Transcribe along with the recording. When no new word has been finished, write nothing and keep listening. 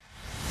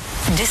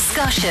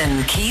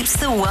Discussion keeps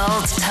the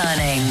world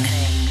turning.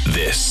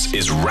 This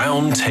is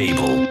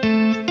Roundtable.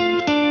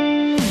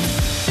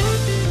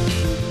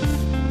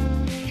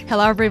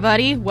 Hello,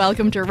 everybody.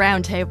 Welcome to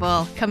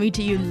Roundtable, coming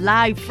to you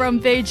live from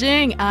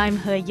Beijing. I'm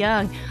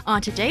Heyang.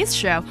 On today's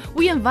show,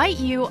 we invite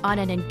you on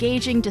an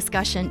engaging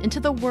discussion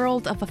into the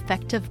world of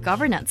effective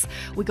governance.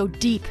 We go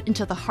deep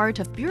into the heart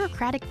of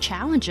bureaucratic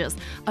challenges,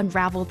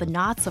 unravel the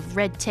knots of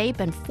red tape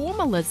and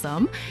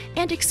formalism,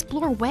 and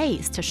explore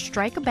ways to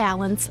strike a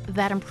balance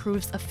that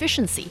improves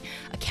efficiency,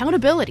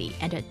 accountability,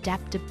 and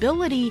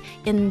adaptability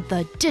in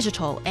the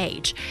digital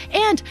age.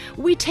 And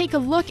we take a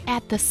look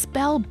at the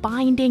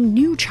spellbinding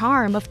new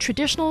charm of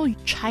traditional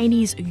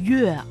Chinese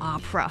Yue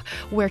opera,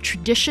 where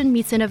tradition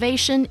meets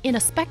innovation in a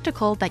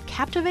spectacle that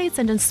captivates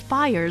and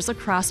inspires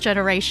across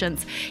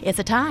generations. It's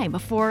a time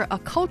for a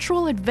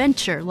cultural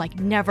adventure like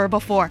never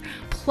before.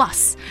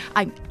 Plus,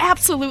 I'm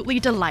absolutely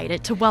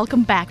delighted to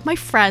welcome back my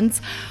friends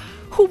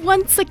who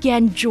once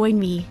again join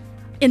me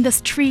in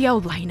this trio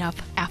lineup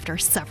after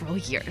several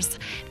years.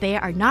 They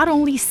are not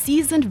only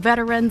seasoned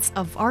veterans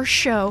of our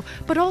show,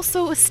 but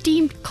also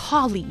esteemed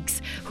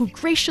colleagues who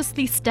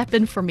graciously step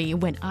in for me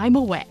when I'm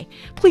away.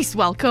 Please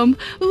welcome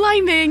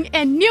Laiming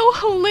and Niu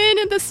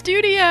Honglin in the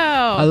studio.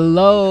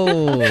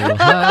 Hello.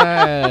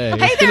 Hi.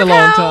 Hey It's there, been a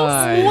long pals.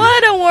 time.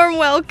 What a warm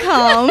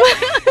welcome.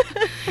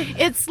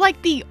 It's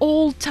like the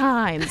old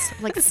times,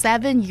 like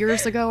 7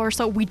 years ago or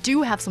so. We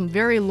do have some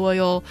very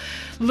loyal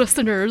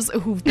listeners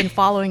who've been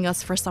following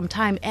us for some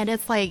time, and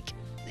it's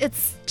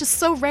just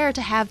so rare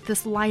to have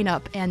this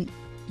lineup, and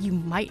you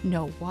might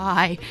know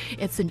why.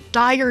 It's in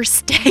dire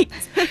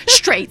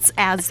straits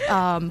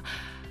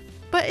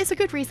but it's a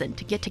good reason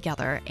to get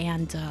together,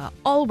 and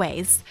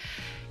always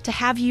to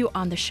have you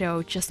on the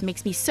show just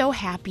makes me so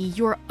happy.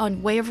 Your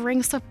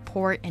unwavering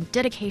support and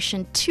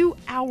dedication to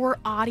our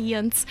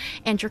audience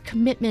and your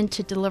commitment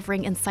to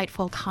delivering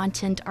insightful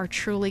content are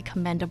truly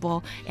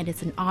commendable, and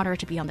it's an honor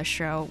to be on the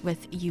show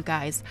with you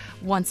guys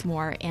once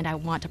more. And I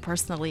want to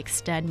personally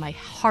extend my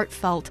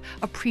heartfelt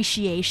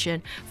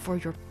appreciation for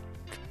your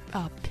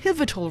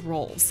pivotal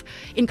roles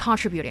in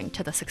contributing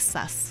to the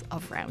success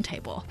of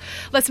Roundtable.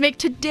 Let's make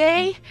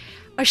today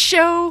a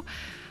show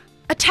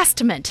a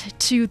testament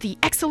to the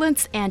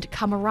excellence and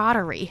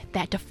camaraderie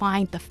that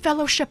define the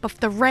Fellowship of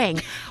the Ring,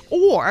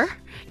 or,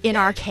 in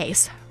our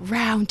case,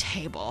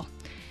 Roundtable.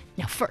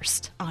 Now,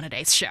 first on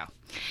today's show.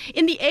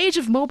 In the age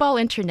of mobile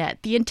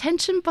internet, the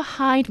intention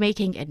behind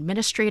making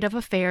administrative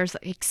affairs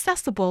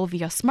accessible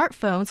via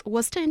smartphones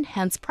was to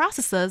enhance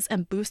processes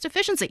and boost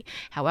efficiency.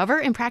 However,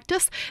 in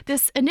practice,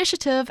 this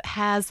initiative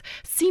has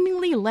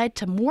seemingly led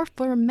to more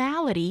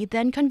formality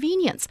than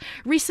convenience.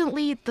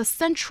 Recently, the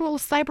Central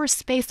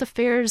Cyberspace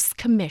Affairs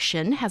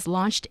Commission has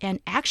launched an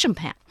action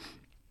plan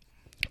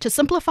to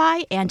simplify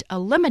and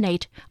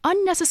eliminate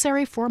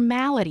unnecessary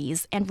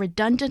formalities and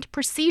redundant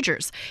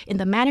procedures in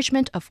the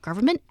management of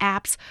government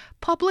apps,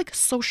 public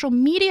social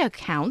media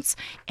accounts,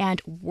 and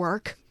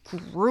work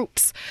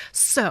groups.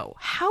 So,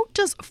 how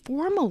does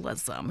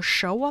formalism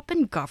show up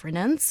in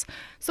governance?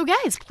 So,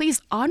 guys,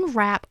 please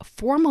unwrap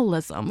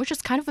formalism, which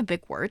is kind of a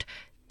big word,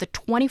 the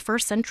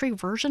 21st century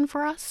version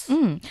for us?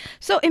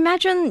 So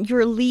imagine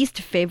your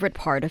least favorite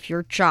part of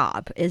your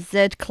job. Is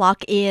it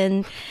clock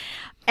in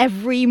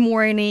every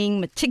morning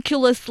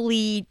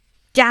meticulously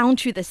down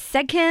to the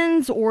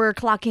seconds, or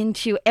clock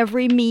into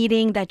every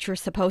meeting that you're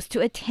supposed to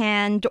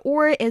attend?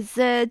 Or is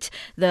it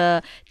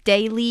the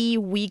daily,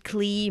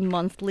 weekly,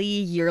 monthly,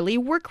 yearly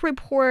work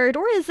report?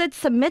 Or is it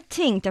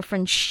submitting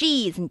different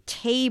sheets and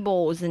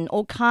tables and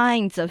all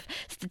kinds of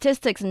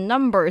statistics and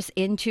numbers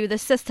into the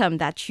system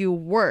that you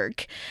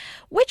work?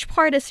 Which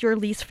part is your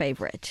least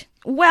favorite?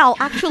 Well,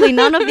 actually,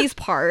 none of these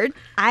parts,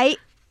 I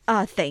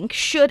think,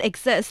 should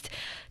exist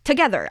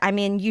together. I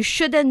mean, you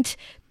shouldn't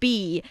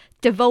be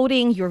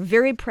devoting your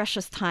very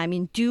precious time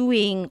in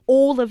doing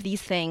all of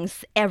these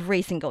things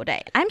every single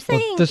day. I'm saying...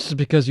 Well, this is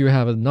because you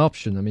have an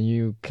option. I mean,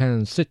 you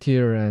can sit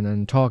here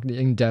and talk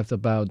in depth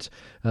about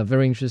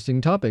very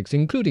interesting topics,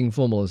 including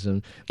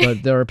formalism.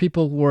 But there are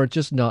people who are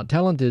just not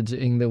talented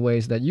in the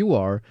ways that you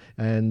are,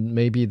 and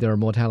maybe they're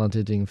more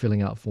talented in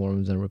filling out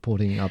forms and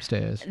reporting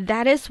upstairs.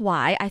 That is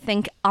why I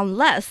think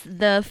unless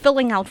the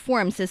filling out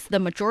forms is the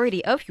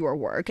majority of your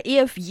work,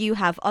 if you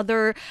have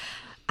other,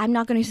 I'm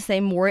not going to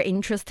say more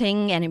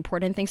interesting and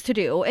important things to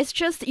do, it's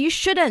just you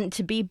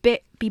shouldn't be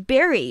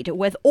buried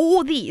with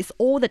all these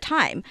all the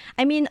time.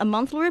 I mean, a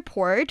monthly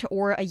report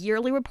or a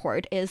yearly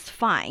report is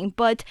fine,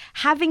 but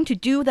having to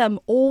do them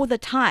all the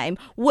time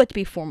would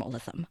be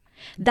formalism.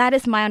 That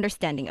is my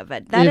understanding of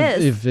it.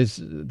 If this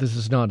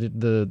is not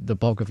the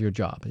bulk of your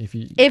job. If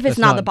it's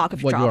not the bulk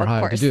of your job, what you are of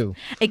hired course. to do.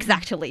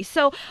 Exactly.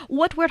 So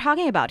what we're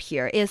talking about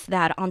here is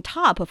that on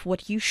top of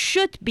what you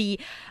should be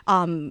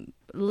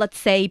let's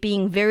say,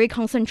 being very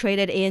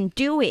concentrated in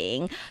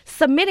doing,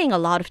 submitting a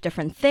lot of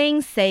different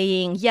things,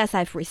 saying, yes,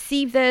 I've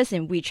received this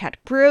in WeChat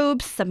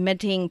groups,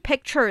 submitting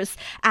pictures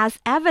as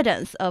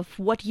evidence of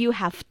what you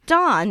have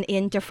done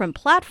in different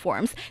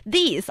platforms.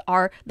 These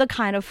are the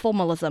kind of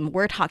formalism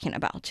we're talking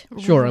about.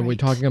 Sure, and we're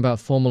talking about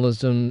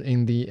formalism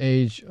in the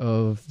age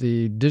of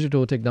the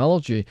digital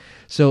technology.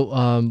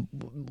 So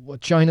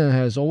China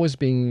has always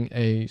been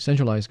a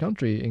centralized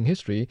country in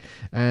history,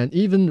 and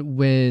even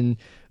when,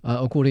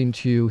 according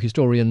to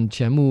historian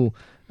Qian Mu,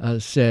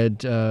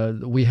 said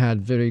we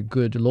had very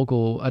good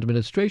local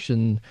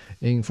administration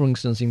in, for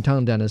instance, in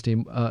Tang Dynasty,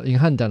 in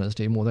Han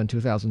Dynasty, more than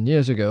 2,000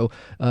 years ago.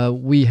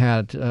 We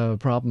had a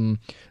problem,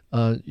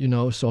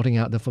 sorting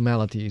out the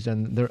formalities,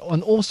 and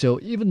also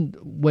even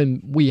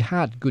when we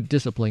had good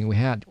discipline, we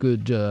had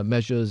good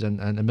measures and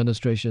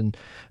administration.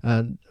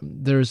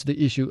 There's the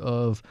issue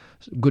of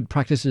good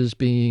practices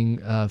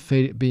being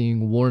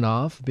worn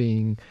off,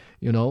 being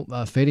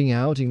fading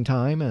out in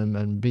time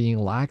and being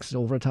lax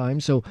over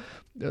time. So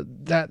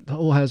that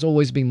has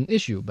always been an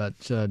issue.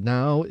 But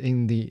now,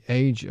 in the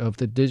age of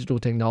the digital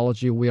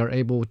technology, we are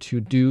able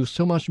to do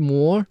so much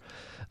more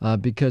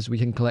because we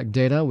can collect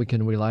data. We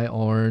can rely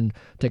on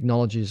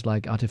technologies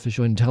like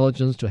artificial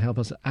intelligence to help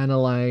us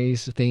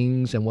analyze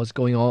things and what's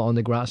going on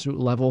the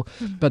grassroots level.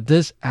 But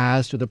this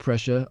adds to the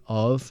pressure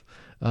of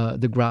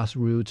the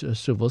grassroots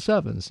civil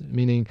servants,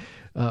 meaning,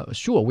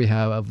 sure, we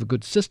have a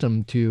good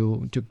system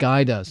to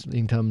guide us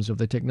in terms of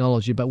the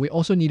technology, but we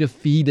also need to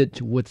feed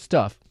it with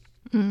stuff.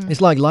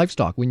 It's like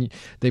livestock. When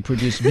they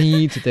produce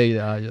meat,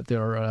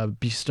 they're a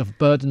beast of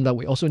burden that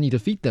we also need to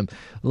feed them.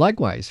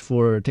 Likewise,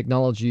 for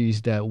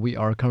technologies that we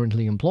are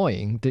currently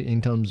employing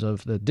in terms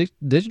of the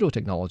digital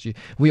technology,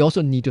 we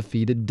also need to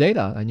feed it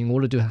data. And in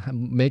order to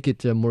make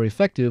it more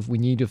effective, we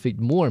need to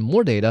feed more and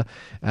more data.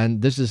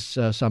 And this is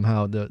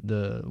somehow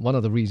the one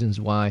of the reasons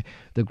why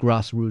the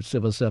grassroots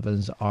civil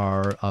servants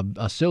are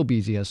so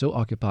busy and so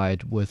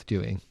occupied with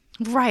doing.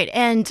 Right.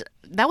 And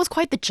that was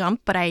quite the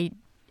jump, but I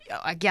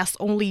guess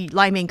only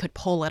Laiming could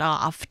pull it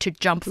off, to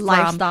jump from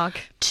livestock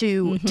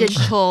to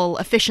digital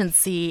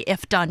efficiency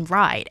if done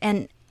right.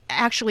 And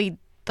actually,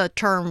 the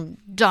term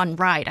done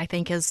right, I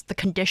think, is the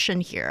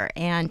condition here.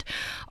 And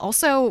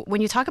also,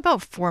 when you talk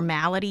about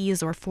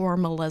formalities or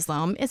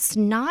formalism, it's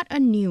not a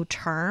new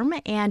term.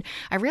 And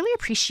I really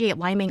appreciate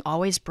Laiming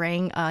always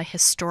bring a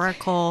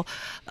historical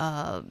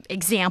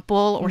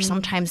example or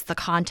sometimes the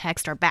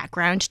context or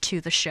background to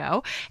the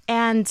show.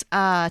 And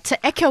to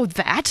echo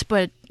that,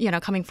 but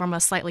coming from a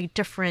slightly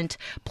different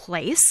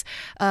place,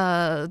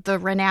 the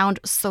renowned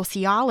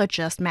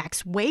sociologist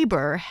Max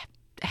Weber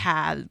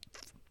had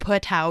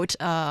put out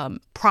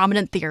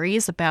prominent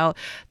theories about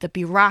the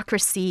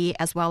bureaucracy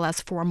as well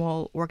as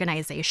formal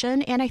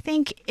organization. And I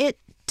think it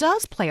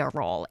does play a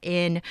role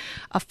in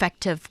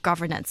effective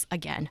governance,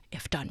 again,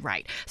 if done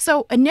right.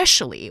 So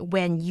initially,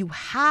 when you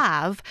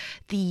have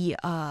the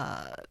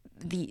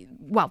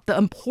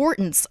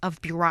importance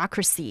of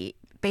bureaucracy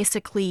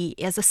basically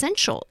is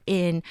essential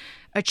in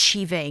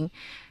achieving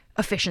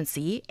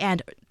efficiency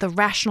and the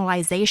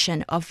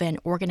rationalization of an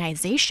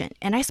organization.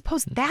 And I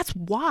suppose that's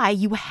why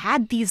you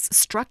had these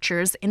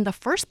structures in the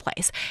first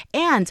place.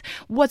 And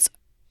what's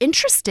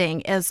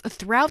interesting is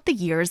throughout the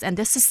years, and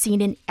this is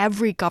seen in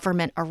every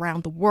government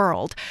around the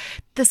world,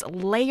 this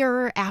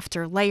layer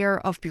after layer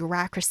of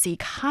bureaucracy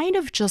kind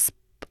of just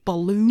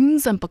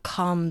balloons and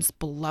becomes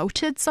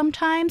bloated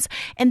sometimes.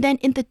 And then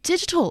in the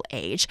digital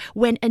age,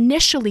 when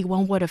initially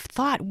one would have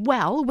thought,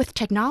 well, with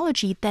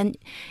technology, then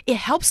it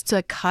helps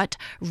to cut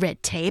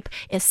red tape.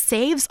 It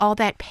saves all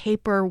that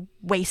paper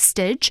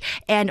wastage.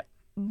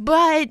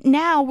 But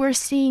now we're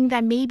seeing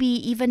that maybe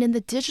even in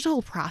the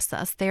digital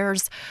process,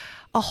 there's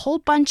a whole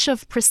bunch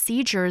of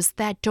procedures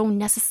that don't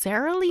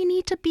necessarily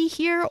need to be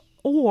here,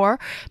 or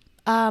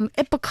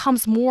it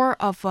becomes more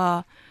of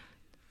a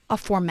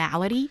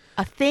formality,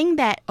 a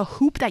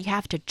hoop that you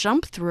have to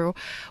jump through,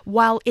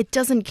 while it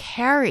doesn't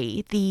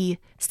carry the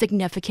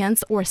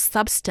significance or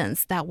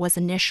substance that was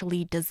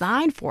initially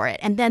designed for it.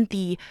 And then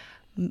the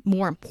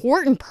more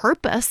important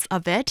purpose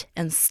of it,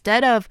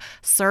 instead of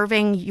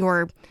serving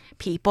your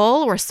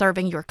people or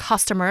serving your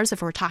customers,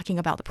 if we're talking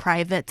about the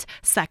private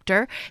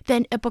sector,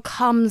 then it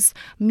becomes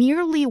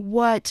merely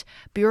what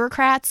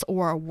bureaucrats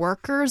or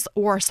workers,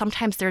 or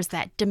sometimes there's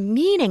that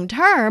demeaning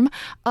term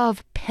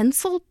of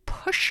pencil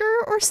pusher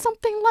or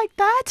something like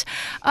that.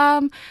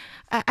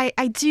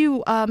 I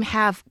do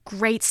have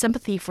great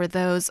sympathy for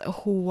those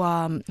who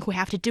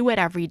have to do it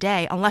every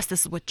day, unless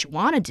this is what you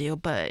want to do,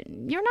 but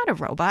you're not a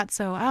robot,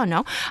 so I don't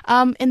know.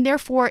 And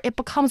therefore, it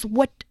becomes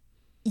what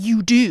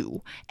you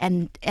do,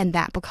 and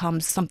that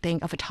becomes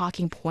something of a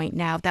talking point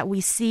now that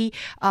we see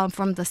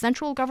from the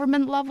central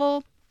government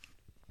level.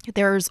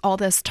 There's all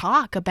this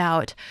talk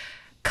about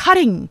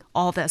cutting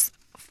all this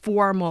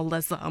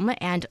formalism,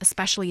 and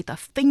especially the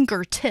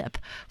fingertip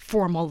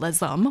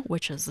formalism,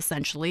 which is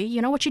essentially,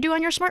 what you do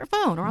on your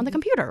smartphone or on the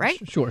computer, right?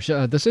 Sure.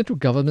 The central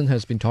government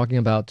has been talking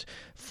about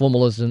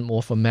formalism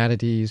or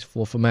formalities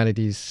for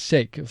formality's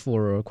sake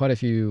for quite a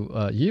few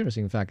years.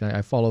 In fact,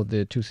 I followed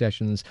the 2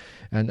 sessions,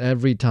 and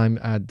every time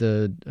at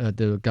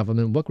the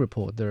government work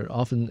report, there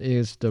often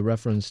is the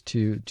reference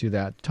to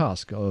that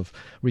task of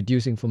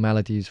reducing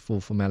formalities for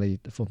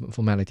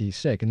formality's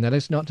sake. And that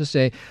is not to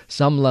say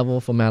some level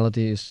of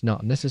formality is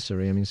not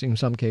necessary. I mean, in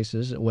some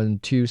cases, when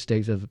 2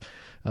 states of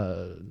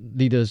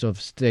leaders of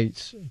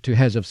states to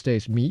heads of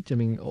states meet, I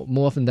mean,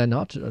 more often than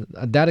not,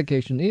 that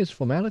occasion is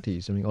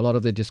formalities. I mean, a lot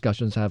of the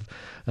discussions have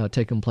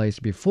taken place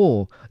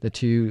before the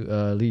 2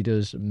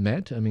 leaders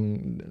met. I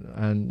mean,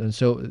 and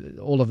so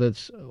a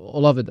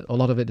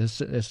lot of it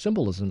is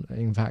symbolism,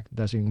 in fact,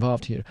 that's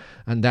involved here,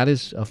 and that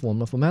is a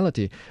form of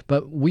formality.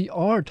 But we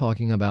are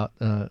talking about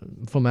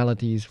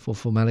formalities for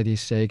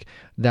formality's sake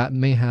that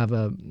may have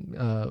a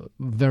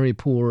very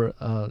poor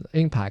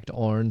impact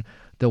on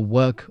the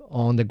work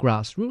on the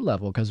grassroots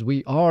level, because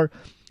we are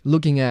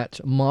looking at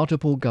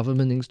multiple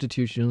government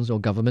institutions or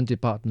government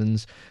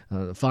departments,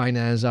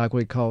 finance,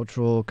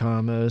 agricultural,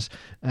 commerce,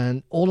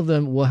 and all of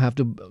them will have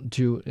to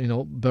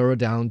burrow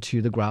down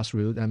to the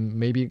grassroots, and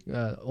maybe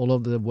all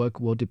of the work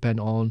will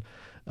depend on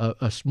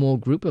a small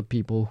group of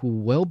people who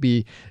will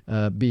be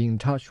in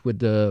touch with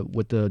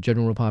the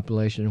general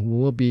population, who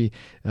will be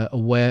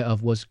aware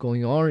of what's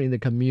going on in the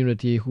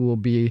community, who will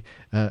be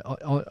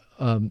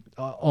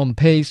on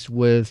pace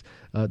with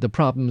the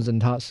problems and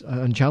tasks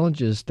and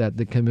challenges that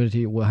the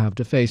community will have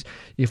to face.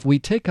 If we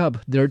take up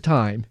their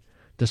time,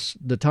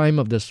 the time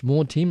of the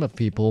small team of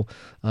people,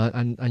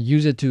 and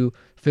use it to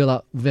fill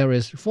out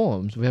various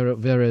forms,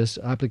 various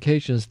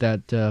applications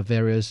that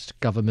various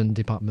government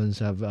departments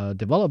have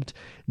developed,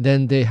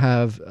 then they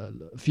have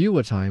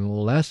fewer time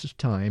or less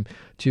time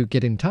to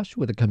get in touch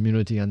with the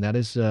community, and that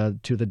is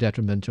to the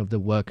detriment of the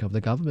work of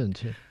the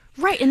government.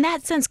 Right. In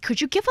that sense,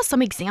 could you give us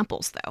some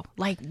examples, though?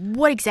 Like,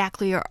 what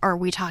exactly are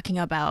we talking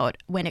about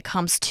when it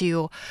comes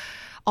to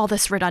all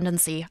this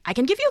redundancy? I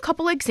can give you a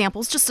couple of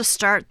examples just to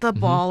start the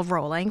ball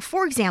rolling.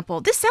 For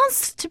example, this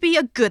sounds to be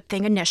a good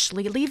thing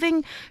initially,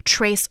 leaving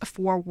trace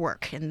for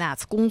work, and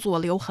that's 工作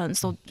留痕.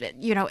 So,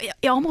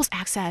 it almost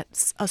acts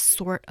as a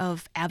sort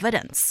of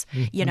evidence.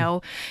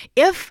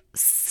 If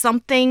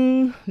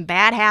something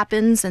bad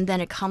happens and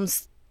then it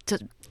comes to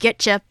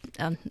get you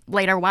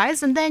later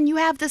wise, and then you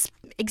have this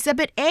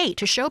exhibit A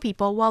to show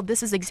people, well,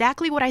 this is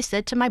exactly what I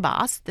said to my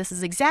boss. This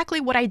is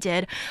exactly what I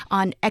did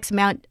on X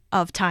amount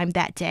of time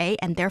that day,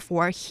 and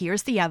therefore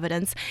here's the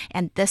evidence,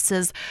 and this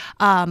is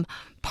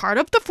part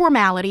of the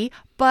formality,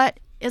 but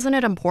isn't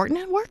it important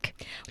at work?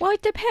 Well,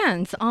 it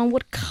depends on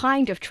what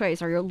kind of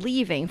trace are you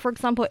leaving. For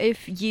example,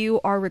 if you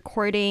are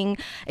recording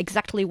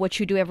exactly what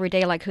you do every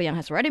day, like Heyang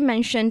has already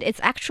mentioned, it's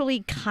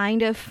actually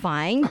kind of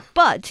fine.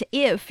 But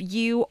if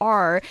you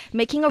are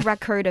making a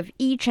record of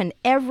each and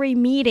every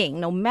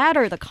meeting, no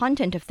matter the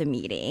content of the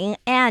meeting,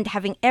 and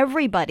having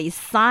everybody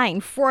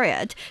sign for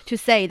it to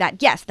say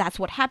that, yes, that's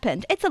what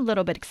happened, it's a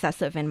little bit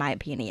excessive in my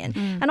opinion.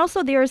 And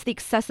also there's the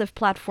excessive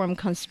platform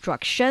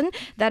construction.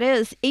 That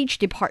is, each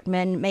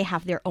department may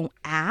have their own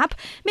app,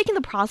 making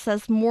the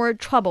process more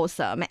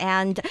troublesome.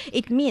 And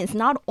it means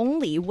not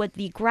only would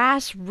the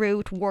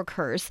grassroots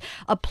workers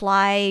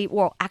apply,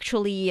 or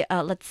actually,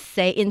 let's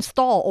say,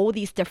 install all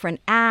these different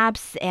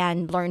apps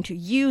and learn to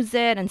use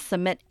it and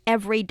submit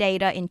every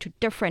data into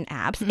different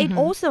apps. It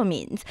also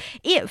means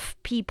if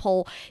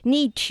people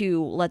need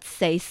to, let's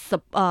say,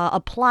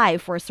 apply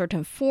for a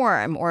certain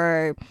form,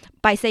 or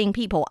by saying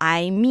people,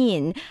 I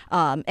mean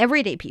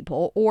everyday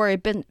people or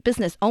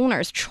business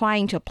owners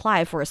trying to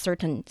apply for a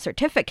certain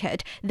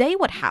certificate, they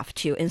would have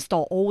to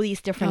install all these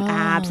different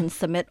apps and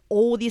submit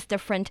all these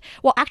different,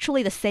 well,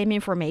 actually the same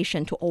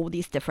information to all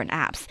these different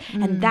apps.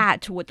 And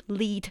that would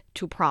lead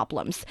to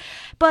problems.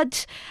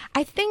 But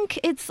I think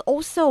it's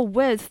also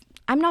with,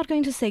 I'm not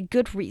going to say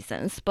good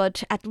reasons,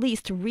 but at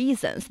least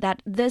reasons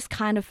that this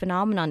kind of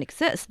phenomenon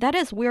exists. That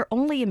is, we're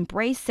only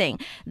embracing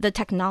the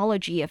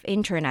technology of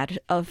internet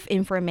of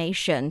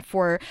information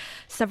for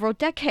several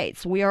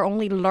decades. We are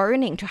only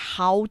learning to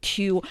how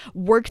to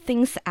work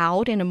things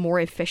out in a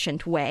more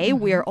efficient way.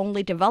 We are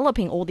only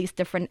developing all these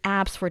different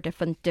apps for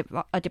different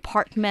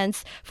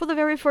departments for the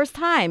very first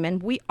time.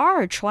 And we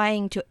are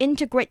trying to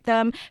integrate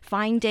them,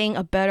 finding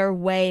a better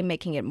way,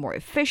 making it more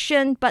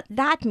efficient. But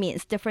that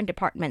means different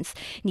departments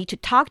need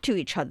to talk to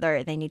each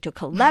other. They need to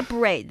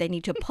collaborate. They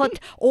need to put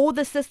all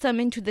the system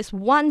into this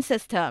one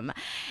system.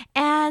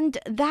 And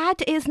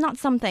that is not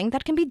something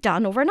that can be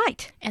done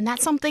overnight. And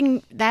that's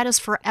something that is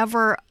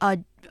forever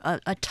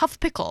a tough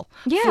pickle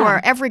Yeah.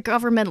 for every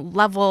government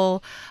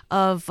level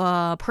of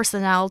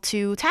personnel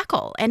to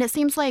tackle. And it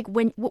seems like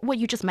what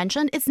you just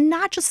mentioned, it's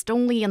not just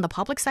only in the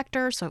public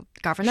sector, so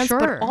governance, Sure.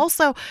 but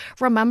also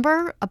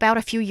remember about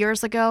a few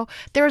years ago,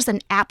 there's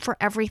an app for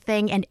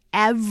everything, and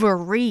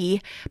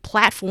every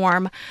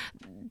platform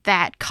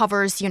that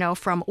covers,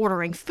 from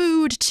ordering food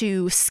food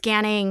to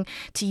scanning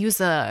to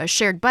use a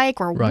shared bike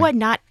or Right.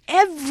 whatnot.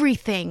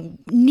 Everything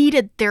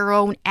needed their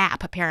own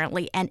app,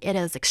 apparently, and it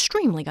is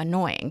extremely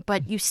annoying.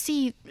 But you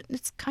see,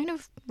 it's kind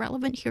of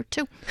relevant here,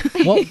 too.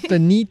 Well, the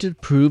need to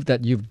prove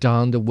that you've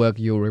done the work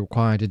you're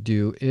required to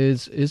do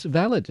is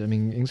valid. I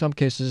mean, in some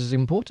cases, it's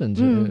important.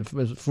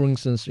 For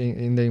instance,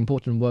 in the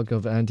important work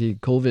of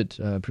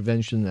anti-COVID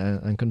prevention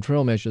and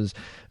control measures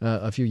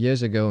a few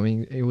years ago, I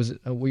mean, it was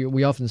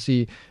we often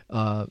see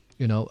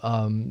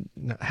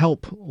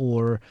help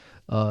or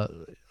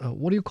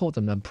what do you call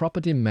them?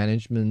 Property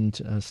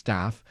management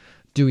staff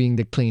doing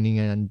the cleaning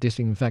and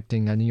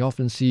disinfecting, and you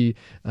often see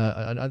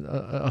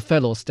a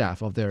fellow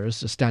staff of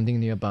theirs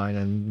standing nearby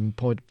and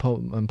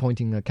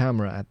pointing a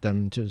camera at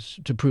them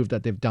to prove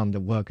that they've done the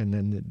work and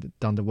then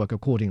done the work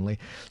accordingly.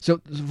 So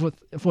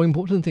for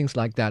important things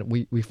like that,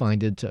 we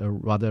find it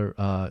rather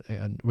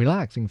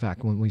relaxed, in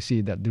fact, when we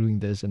see that doing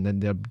this and then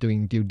they're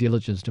doing due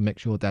diligence to make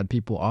sure that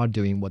people are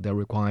doing what they're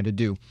required to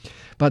do.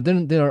 But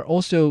then there are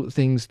also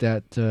things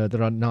that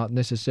are not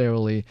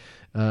necessarily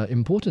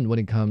important when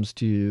it comes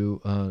to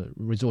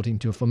resorting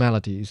to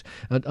formalities.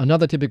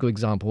 Another typical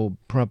example,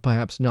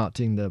 perhaps not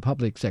in the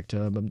public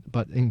sector,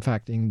 but in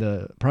fact in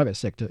the private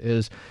sector,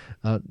 is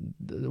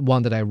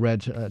one that I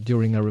read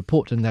during a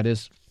report, and that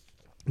is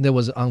there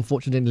was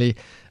unfortunately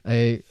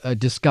a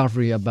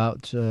discovery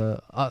about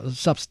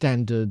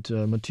substandard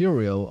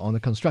material on the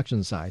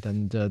construction site,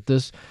 and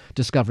this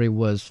discovery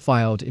was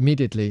filed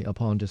immediately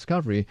upon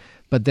discovery,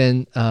 but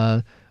then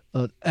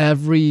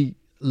every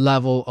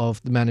level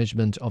of the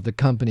management of the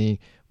company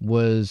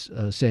was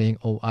saying,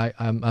 "Oh,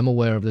 I'm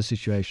aware of the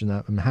situation.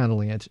 I'm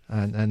handling it,"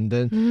 and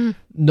then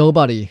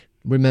nobody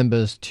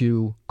remembers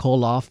to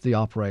call off the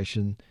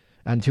operation.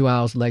 And 2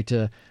 hours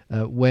later,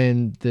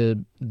 when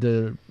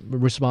the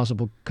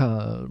responsible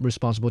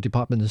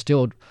department is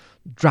still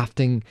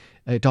drafting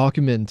a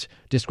document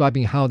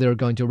describing how they're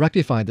going to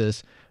rectify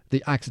this,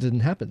 the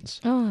accident happens.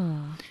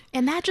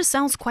 And that just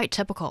sounds quite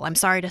typical, I'm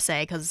sorry to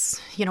say, because,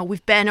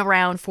 we've been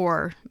around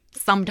for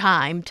some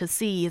time to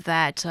see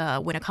that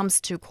when it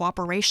comes to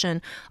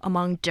cooperation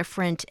among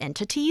different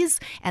entities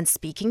and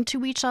speaking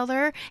to each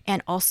other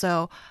and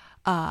also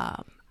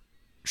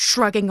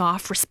shrugging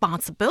off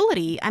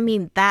responsibility, I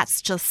mean,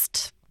 that's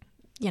just,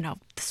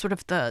 sort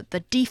of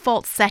the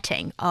default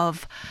setting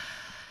of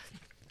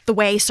the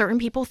way certain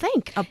people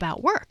think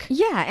about work.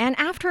 Yeah, and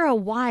after a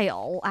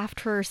while,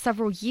 after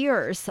several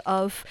years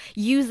of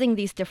using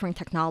these different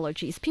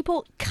technologies,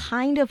 people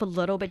kind of a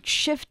little bit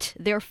shift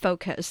their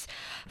focus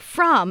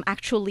from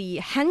actually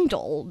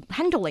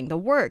handling the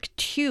work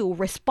to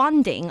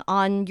responding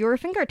on your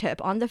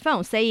fingertip on the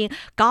phone, saying,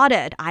 "Got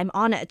it, I'm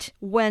on it,"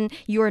 when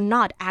you're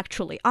not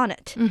actually on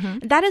it.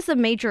 That is a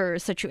major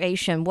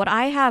situation. What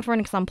I have, for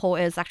an example,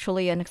 is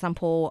actually an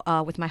example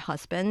with my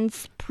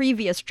husband's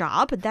previous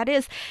job. That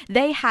is,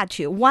 they had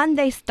to, when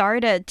they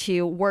started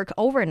to work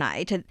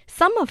overnight,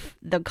 some of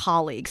the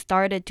colleagues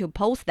started to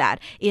post that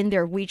in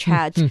their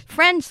WeChat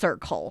friend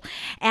circle.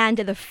 And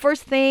the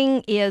first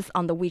thing is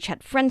on the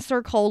WeChat friend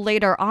circle.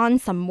 Later on,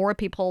 some more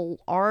people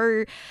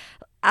are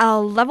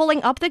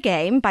leveling up the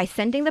game by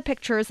sending the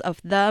pictures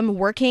of them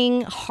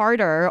working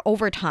harder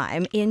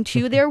overtime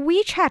into their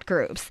WeChat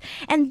groups.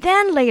 And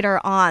then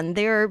later on,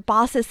 their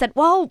bosses said,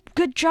 "Well,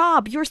 good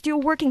job. You're still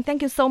working.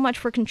 Thank you so much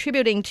for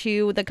contributing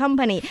to the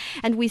company."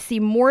 And we see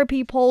more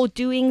people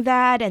doing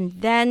that. And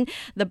then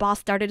the boss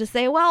started to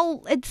say,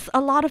 "Well, it's a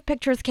lot of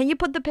pictures. Can you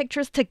put the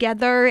pictures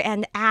together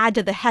and add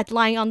the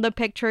headline on the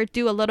picture,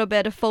 do a little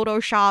bit of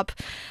Photoshop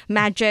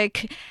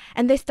magic?"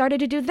 And they started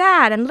to do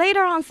that. And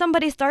later on,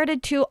 somebody started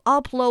to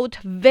upload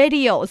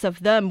videos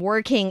of them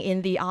working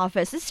in the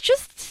office. It's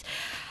just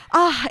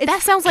That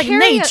sounds like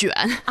carrying 内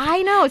卷.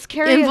 I know, it's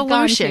carrying a gun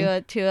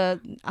Involution. to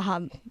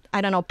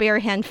a bare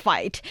hand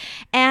fight.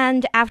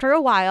 And after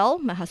a while,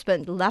 my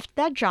husband left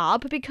that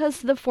job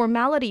because the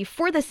formality,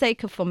 for the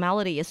sake of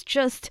formality, is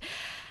just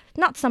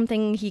not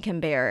something he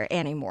can bear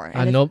anymore.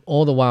 And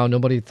all the while,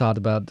 nobody thought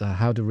about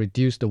how to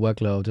reduce the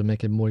workload to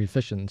make it more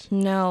efficient.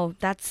 No,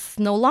 that's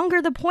no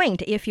longer the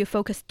point if you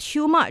focus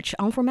too much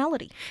on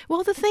formality.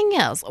 Well, the thing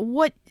is,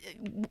 what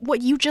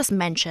you just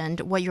mentioned,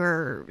 what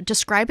you're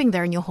describing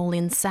there, Niu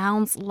Honglin,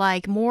 sounds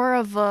like more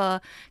of a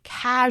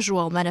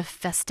casual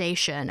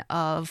manifestation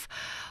of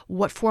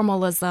what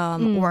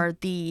formalism or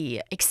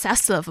the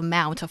excessive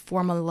amount of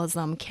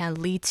formalism can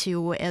lead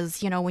to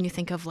is, when you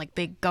think of like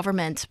big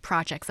government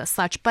projects as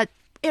such. But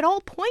it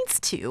all points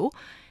to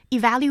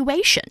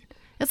evaluation.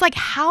 It's like,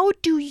 how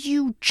do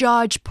you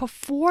judge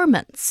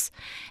performance?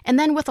 And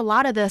then with a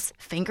lot of this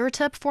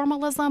fingertip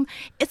formalism,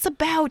 it's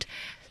about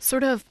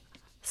sort of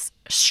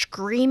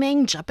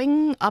screaming,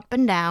 jumping up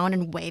and down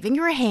and waving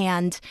your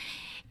hand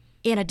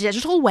in a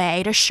digital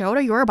way to show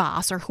to your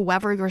boss or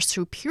whoever your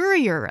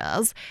superior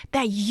is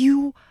that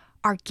you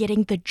are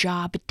getting the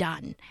job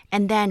done.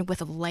 And then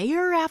with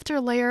layer after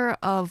layer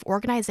of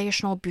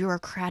organizational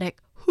bureaucratic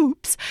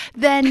hoops,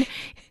 then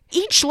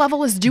each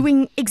level is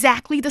doing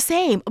exactly the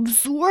same,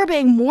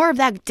 absorbing more of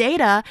that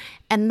data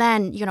and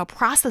then,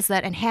 process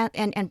that and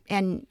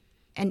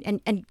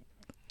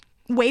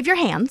wave your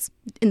hands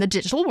in the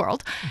digital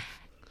world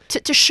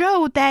to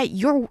show that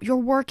you're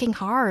working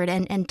hard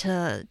and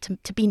to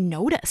be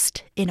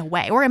noticed in a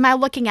way? Or am I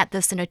looking at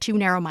this in a too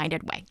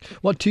narrow-minded way?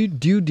 Well,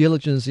 due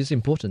diligence is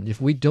important.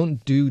 If we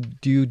don't do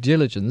due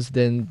diligence,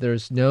 then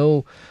there's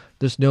no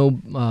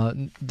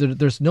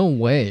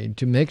way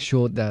to make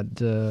sure that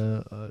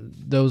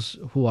those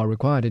who are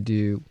required to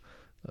do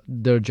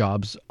their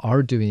jobs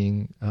are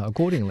doing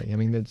accordingly. I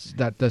mean,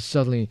 that's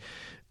certainly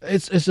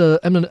it's an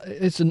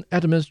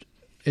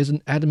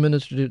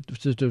administrative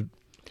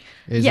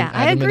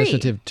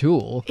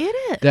tool. It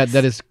is.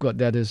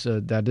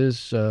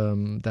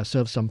 That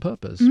serves some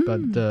purpose.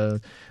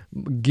 But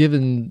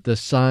given the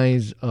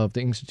size of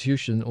the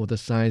institution or the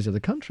size of the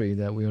country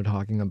that we are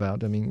talking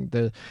about, I mean,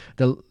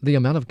 the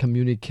amount of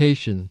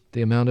communication,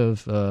 the amount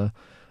of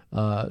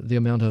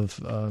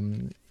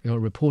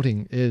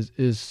reporting is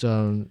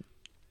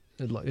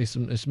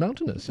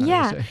mountainous. I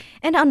would say.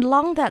 And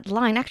along that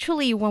line,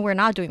 actually, when we're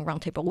not doing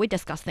roundtable, we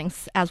discuss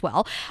things as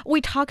well. We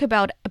talk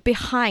about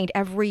behind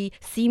every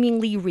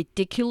seemingly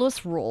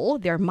ridiculous rule,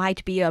 there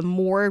might be a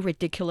more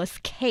ridiculous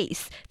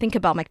case. Think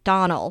about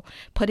McDonald's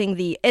putting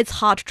the "it's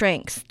hot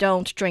drinks,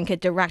 don't drink it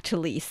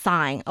directly"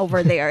 sign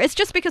over there. It's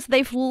just because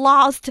they've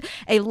lost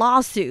a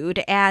lawsuit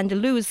and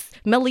lose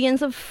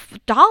millions of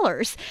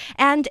dollars.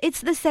 And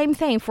it's the same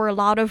thing for a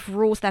lot of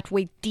rules that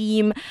we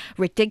deem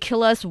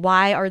ridiculous.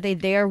 Why are they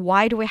there?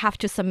 Why do we have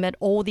to submit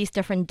all these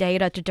different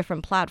data to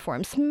different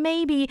platforms?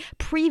 Maybe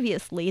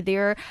previously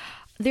there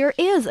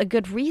is a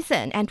good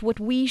reason, and what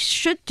we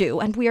should do,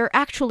 and we are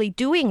actually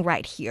doing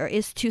right here,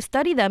 is to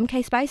study them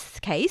case by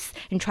case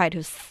and try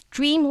to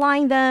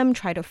streamline them,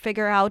 try to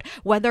figure out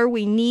whether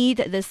we need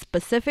this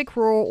specific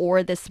rule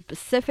or this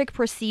specific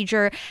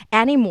procedure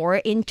anymore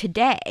in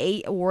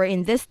today or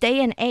in this day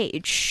and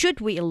age. Should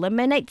we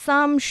eliminate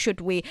some? Should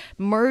we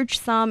merge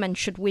some? And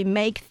should we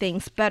make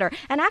things better?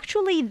 And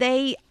actually,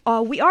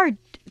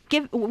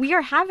 we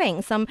are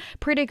having some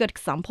pretty good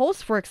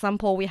examples. For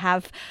example, we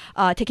have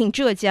taking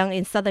Zhejiang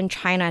in southern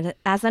China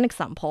as an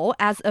example.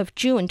 As of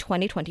June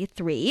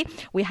 2023,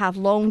 we have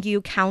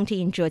Longyu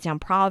County in Zhejiang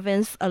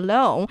province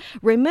alone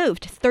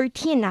removed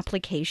 13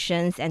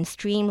 applications and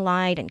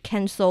streamlined and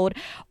canceled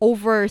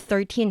over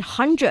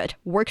 1,300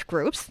 work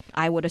groups,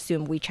 I would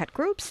assume WeChat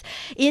groups.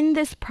 In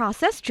this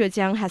process,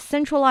 Zhejiang has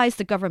centralized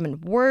the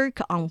government work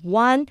on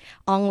one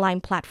online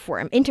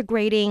platform,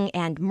 integrating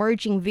and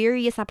merging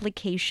various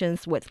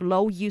applications with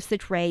low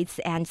usage rates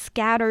and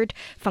scattered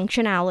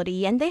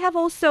functionality. And they have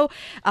also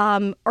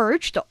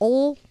urged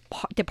all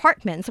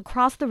departments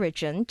across the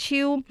region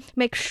to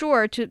make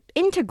sure to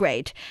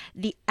integrate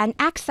an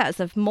access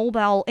of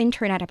mobile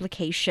internet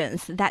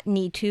applications that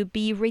need to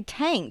be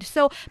retained.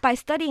 So by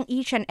studying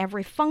each and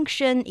every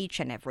function, each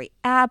and every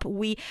app,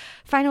 we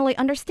finally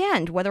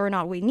understand whether or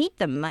not we need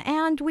them,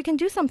 and we can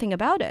do something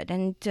about it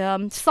and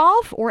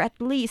solve, or at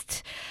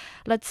least,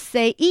 let's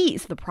say,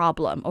 ease the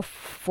problem of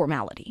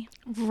formality.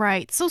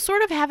 Right. So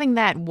sort of having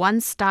that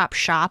one-stop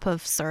shop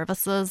of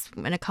services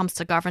when it comes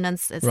to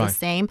governance is the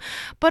same.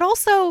 But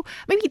also,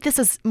 maybe this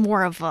is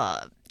more of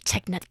a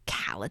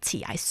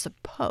technicality, I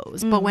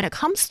suppose. But when it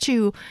comes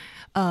to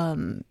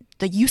the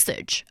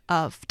usage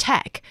of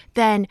tech,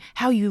 then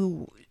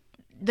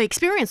the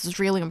experience is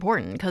really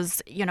important,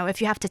 because,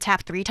 if you have to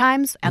tap 3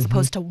 times as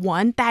opposed to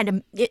 1, that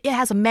it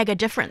has a mega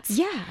difference.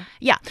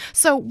 Yeah.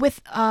 So with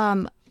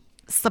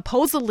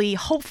supposedly,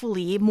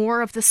 hopefully,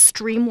 more of the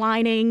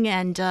streamlining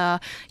and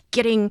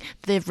getting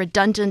the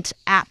redundant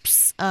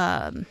apps,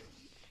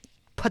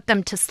 put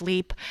them to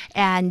sleep,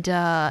 and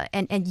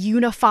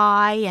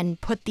unify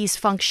and put these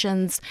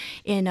functions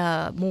in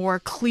a more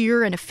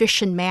clear and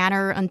efficient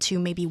manner onto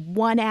maybe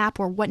one app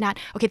or whatnot.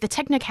 Okay, the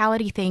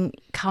technicality thing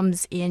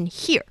comes in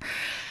here.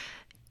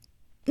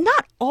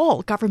 Not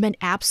all government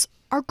apps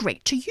are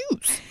great to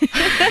use.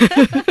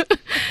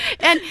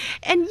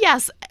 And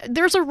yes,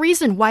 there's a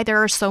reason why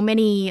there are so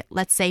many,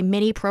 let's say,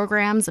 mini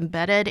programs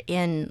embedded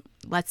in,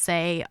 let's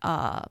say,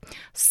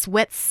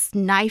 Swift's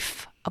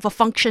knife of a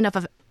function of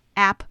an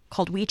app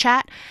called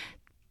WeChat.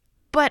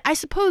 But I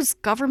suppose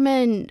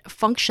government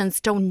functions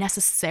don't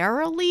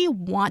necessarily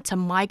want to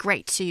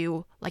migrate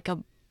to like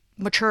a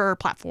mature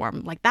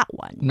platform like that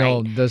one.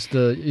 No, right? That's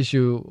the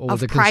issue or of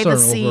the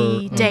privacy,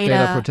 concern over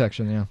data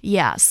protection. Yeah.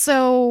 Yeah.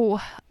 So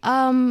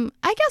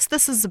I guess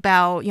this is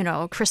about,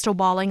 crystal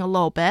balling a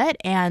little bit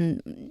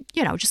and,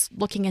 just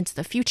looking into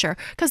the future,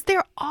 because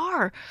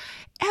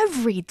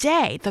every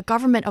day the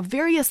government of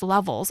various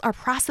levels are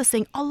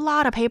processing a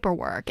lot of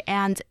paperwork,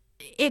 and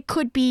it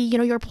could be,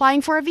 you're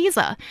applying for a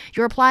visa,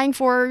 you're applying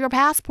for your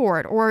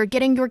passport, or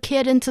getting your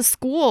kid into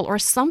school or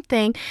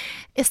something.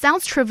 It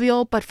sounds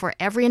trivial, but for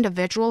every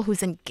individual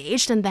who's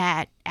engaged in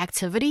that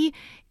activity,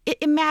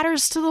 it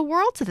matters to the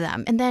world to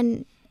them. And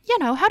then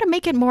how to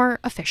make it more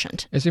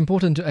efficient. It's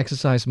important to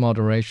exercise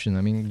moderation.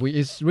 I mean,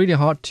 it's really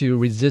hard to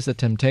resist the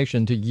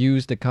temptation to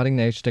use the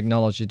cutting-edge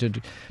technology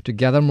to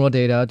gather more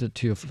data,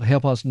 to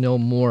help us know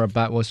more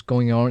about what's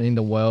going on in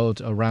the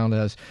world around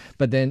us.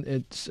 But then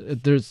it's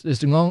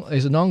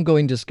an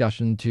ongoing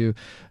discussion to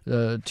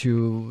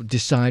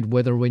decide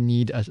whether we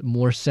need a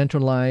more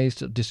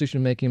centralized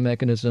decision-making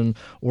mechanism,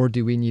 or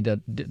do we need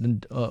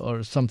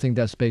or something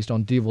that's based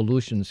on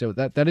devolution. So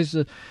that is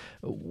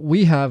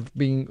we have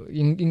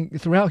been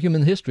throughout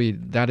human history.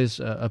 That is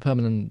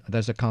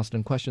that's a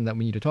constant question that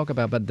we need to talk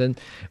about. But then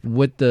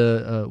with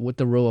the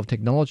role of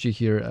technology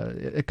here,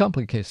 it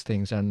complicates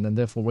things, and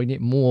therefore we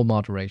need more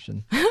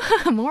moderation.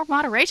 More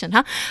moderation,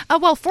 huh?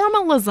 Well,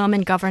 formalism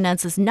in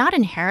governance is not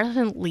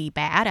inherently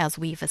bad, as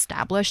we've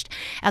established,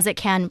 as it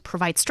can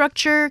provide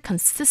structure,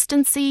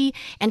 consistency,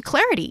 and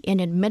clarity in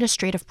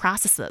administrative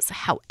processes.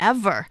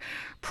 However,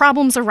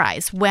 problems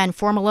arise when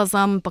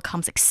formalism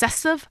becomes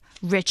excessive,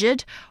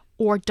 rigid,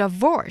 or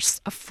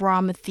divorced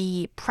from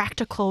the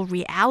practical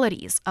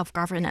realities of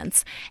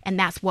governance, and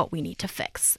that's what we need to fix.